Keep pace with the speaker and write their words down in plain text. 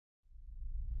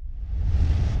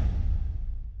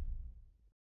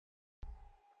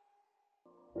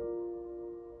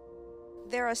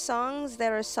There are songs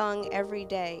that are sung every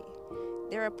day.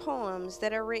 There are poems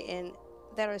that are written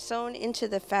that are sewn into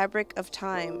the fabric of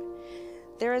time.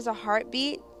 There is a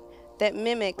heartbeat that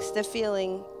mimics the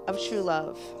feeling of true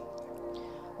love.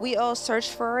 We all search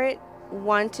for it,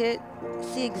 want it,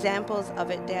 see examples of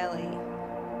it daily.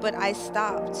 But I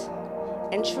stopped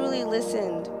and truly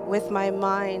listened with my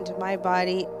mind, my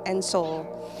body, and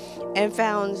soul, and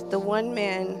found the one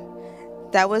man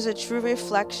that was a true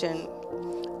reflection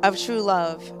of true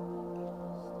love,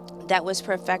 that was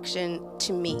perfection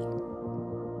to me.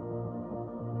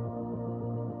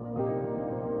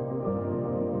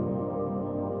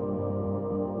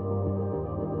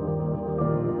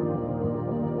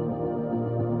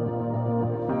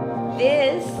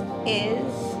 This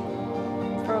is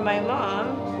for my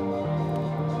mom.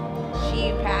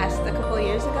 She passed a couple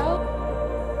years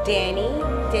ago. Danny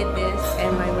did this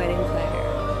and my wedding planner.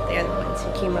 They're the ones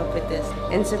who came up with this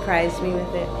and surprised me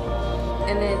with it.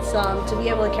 And it's to be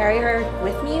able to carry her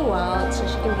with me so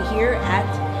she can be here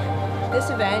at this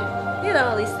event, you know,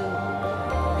 at least in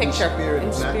picture,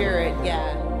 in spirit,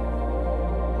 yeah.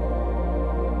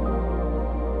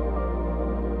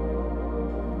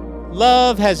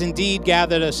 Love has indeed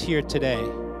gathered us here today.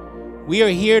 We are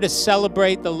here to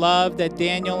celebrate the love that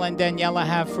Daniel and Daniella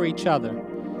have for each other,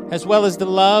 as well as the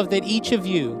love that each of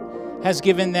you has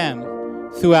given them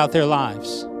throughout their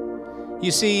lives.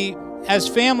 You see, as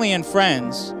family and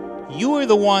friends, you are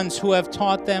the ones who have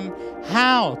taught them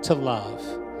how to love.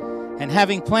 And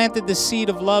having planted the seed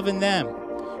of love in them,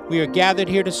 we are gathered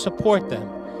here to support them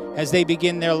as they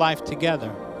begin their life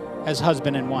together as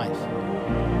husband and wife.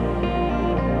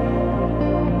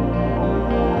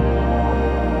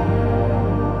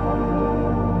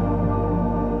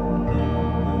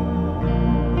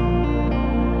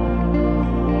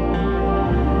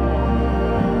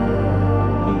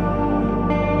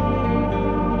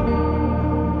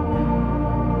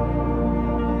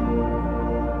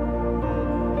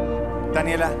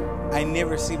 Daniela, I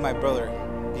never see my brother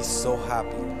be so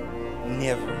happy.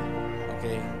 Never,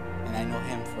 okay? And I know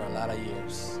him for a lot of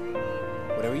years.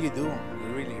 Whatever you do,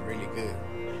 you're really, really good.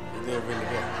 You do it really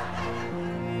good.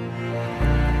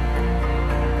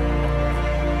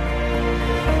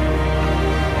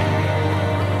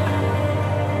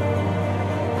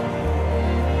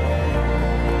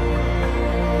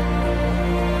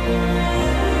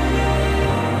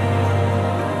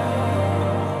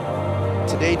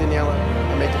 Today, Daniella,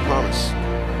 I make a promise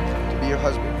to be your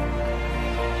husband.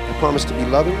 I promise to be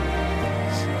loving,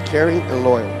 caring, and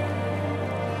loyal.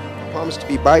 I promise to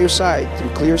be by your side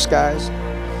through clear skies,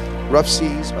 rough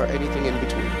seas, or anything in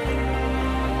between.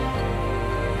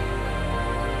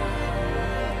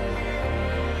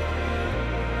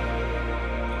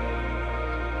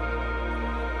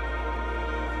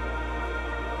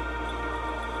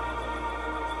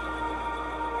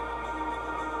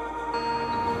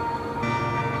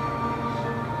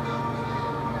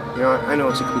 You know, I know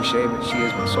it's a cliche, but she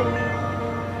is my soul.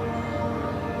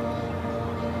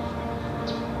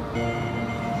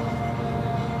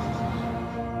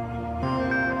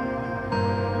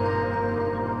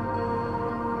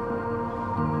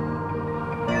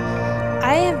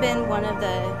 I have been one of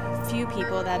the few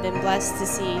people that have been blessed to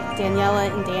see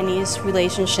Daniella and Danny's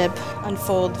relationship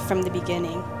unfold from the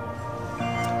beginning.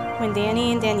 When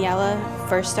Danny and Daniella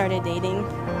first started dating,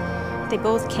 they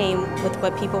both came with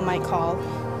what people might call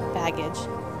baggage.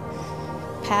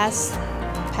 Past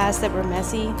that were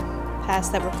messy,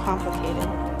 past that were complicated.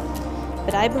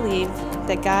 But I believe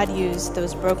that God used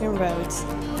those broken roads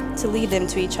to lead them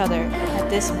to each other at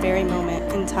this very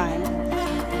moment in time.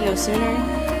 No sooner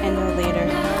and no later.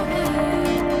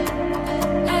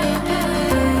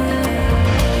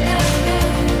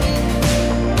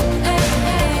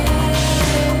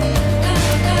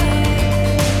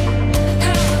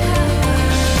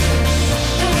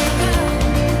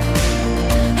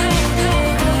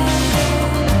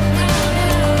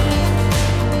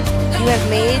 You have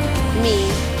made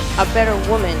me a better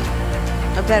woman,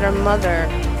 a better mother,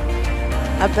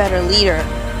 a better leader,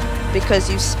 because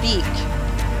you speak,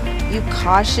 you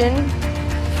caution,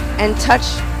 and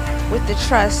touch with the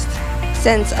trust,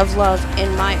 sense of love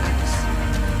in my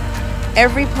eyes.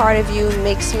 Every part of you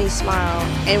makes me smile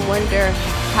and wonder,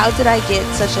 how did I get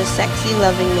such a sexy,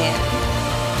 loving man?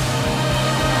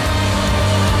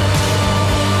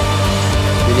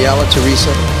 Daniella,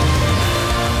 Teresa,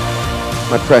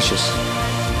 my precious,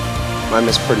 my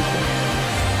Miss Pretty Thing.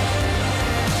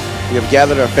 We have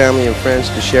gathered our family and friends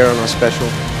to share on our special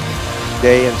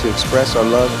day and to express our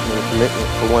love and a commitment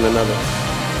for one another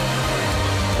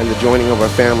and the joining of our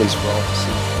families for all to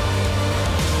see.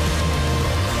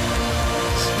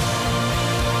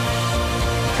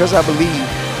 because I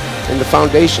believe in the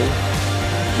foundation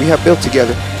we have built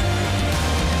together,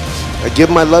 I give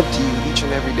my love to you each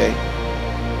and every day.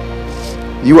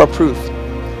 You are proof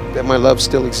that my love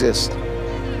still exists.